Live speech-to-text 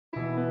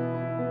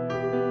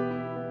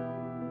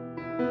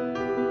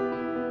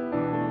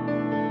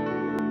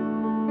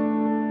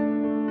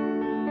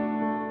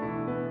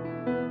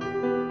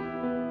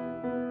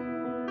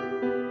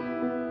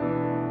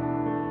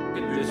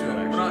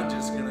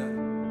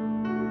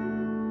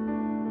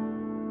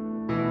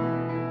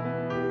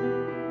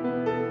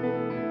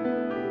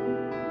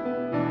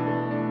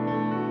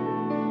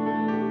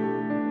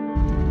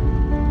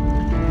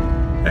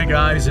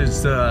guys,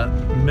 it's the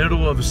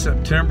middle of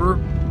September.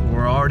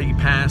 We're already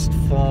past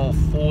fall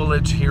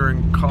foliage here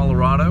in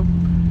Colorado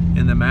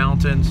in the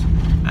mountains.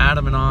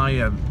 Adam and I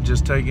have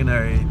just taken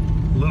a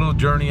little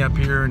journey up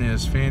here in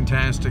his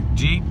fantastic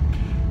Jeep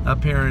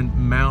up here in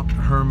Mount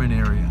Herman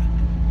area.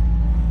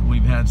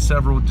 We've had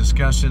several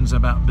discussions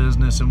about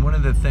business, and one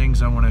of the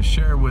things I want to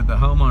share with the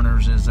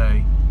homeowners is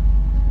a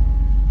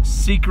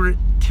secret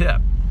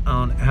tip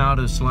on how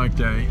to select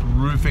a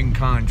roofing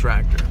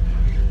contractor.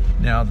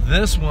 Now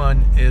this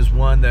one is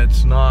one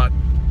that's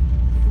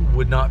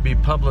would not be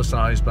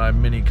publicized by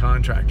many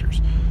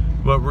contractors.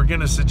 What we're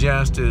going to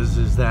suggest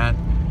is that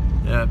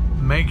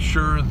make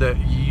sure that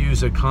you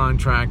use a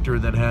contractor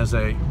that has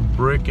a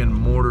brick and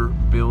mortar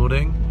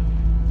building,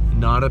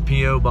 not a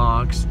P.O.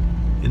 box.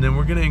 And then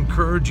we're going to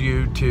encourage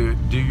you to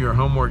do your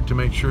homework to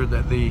make sure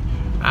that the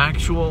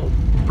actual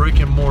brick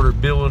and mortar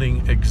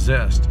building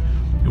exists.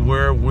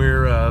 We're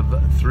aware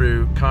of,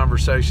 through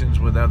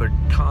conversations with other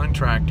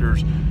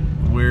contractors,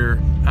 where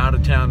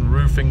out-of-town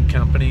roofing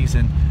companies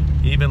and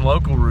even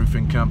local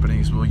roofing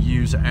companies will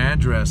use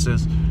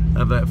addresses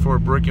for a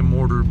brick and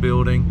mortar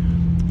building,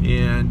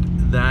 and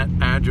that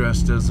address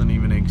doesn't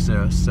even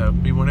exist. So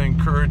we want to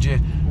encourage you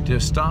to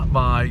stop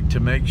by to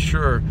make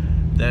sure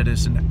that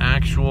it's an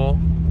actual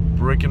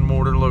brick and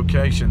mortar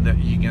location that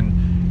you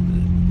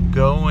can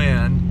go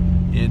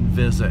in and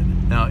visit.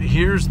 Now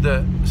here's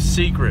the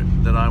secret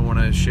that I want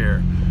to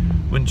share.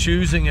 When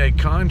choosing a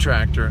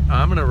contractor,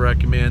 I'm going to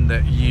recommend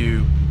that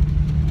you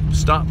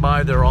stop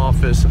by their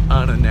office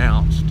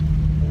unannounced.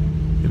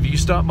 If you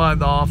stop by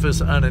the office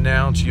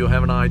unannounced, you'll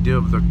have an idea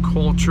of the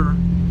culture,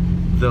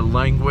 the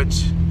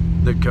language,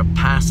 the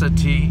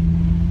capacity,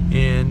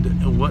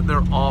 and what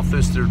their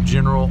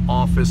general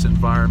office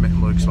environment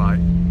looks like.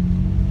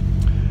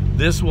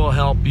 This will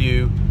help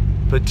you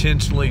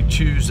potentially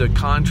choose a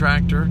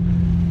contractor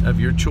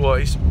of your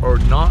choice, or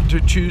not to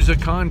choose a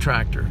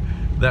contractor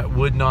that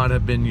would not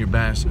have been your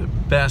best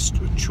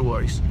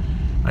choice.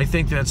 I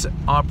think that's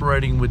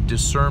operating with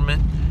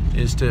discernment,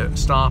 is to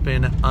stop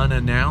in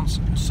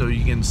unannounced so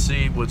you can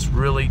see what's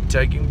really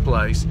taking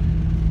place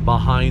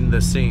behind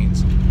the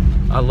scenes.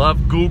 I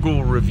love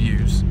Google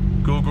reviews.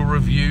 Google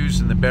reviews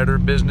and the Better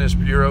Business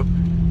Bureau,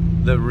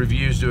 the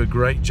reviews do a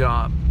great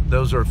job.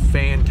 Those are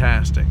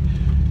fantastic,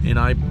 and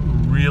I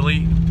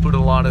really put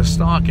a lot of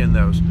stock in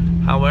those.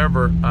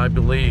 However, I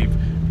believe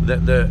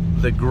that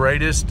the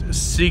greatest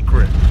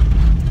secret,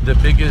 the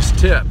biggest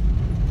tip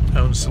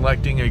on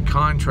selecting a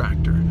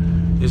contractor,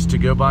 is to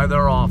go by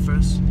their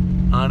office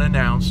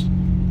unannounced,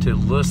 to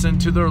listen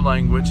to their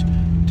language,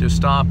 to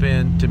stop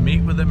in, to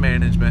meet with the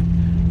management,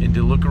 and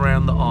to look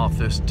around the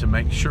office to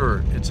make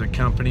sure it's a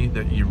company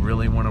that you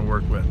really want to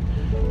work with.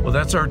 Well,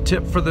 that's our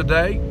tip for the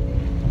day.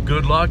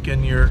 Good luck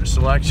in your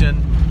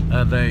selection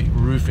of a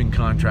roofing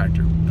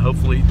contractor.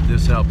 Hopefully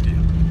this helped you.